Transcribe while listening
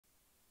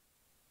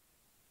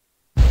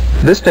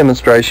This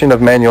demonstration of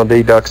manual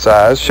deduct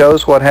size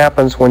shows what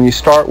happens when you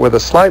start with a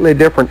slightly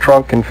different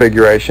trunk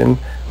configuration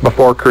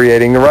before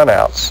creating the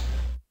runouts.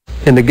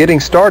 In the Getting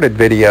Started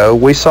video,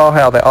 we saw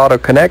how the Auto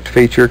Connect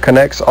feature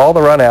connects all the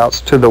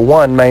runouts to the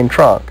one main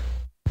trunk.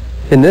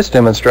 In this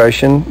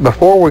demonstration,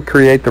 before we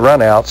create the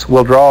runouts,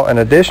 we'll draw an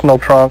additional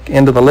trunk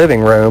into the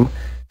living room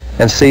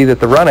and see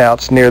that the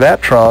runouts near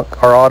that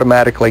trunk are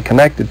automatically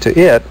connected to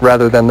it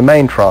rather than the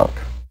main trunk.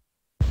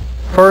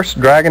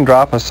 First, drag and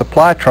drop a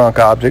supply trunk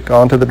object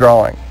onto the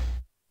drawing.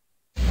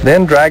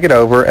 Then drag it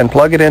over and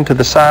plug it into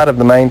the side of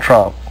the main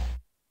trunk.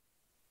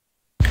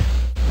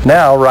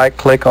 Now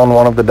right-click on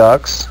one of the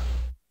ducts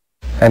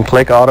and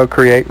click Auto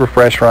Create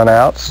Refresh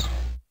Runouts.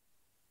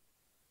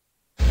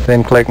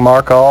 Then click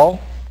Mark All,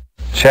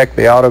 check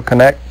the Auto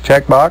Connect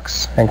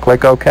checkbox and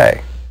click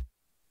OK.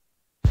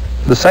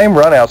 The same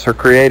runouts are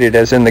created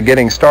as in the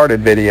Getting Started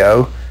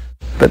video,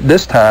 but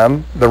this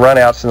time the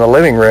runouts in the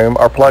living room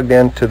are plugged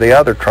into the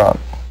other trunk.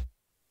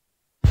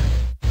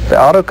 The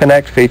Auto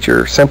Connect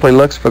feature simply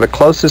looks for the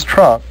closest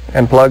trunk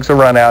and plugs a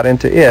runout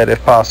into it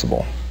if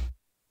possible.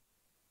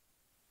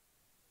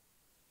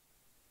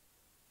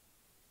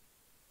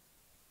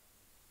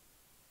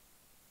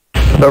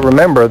 But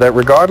remember that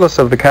regardless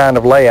of the kind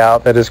of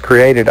layout that is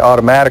created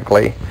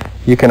automatically,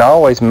 you can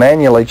always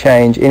manually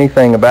change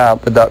anything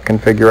about the duct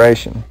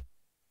configuration.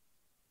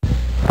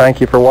 Thank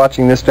you for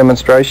watching this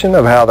demonstration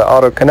of how the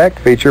Auto Connect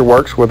feature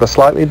works with a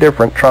slightly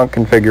different trunk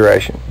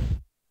configuration.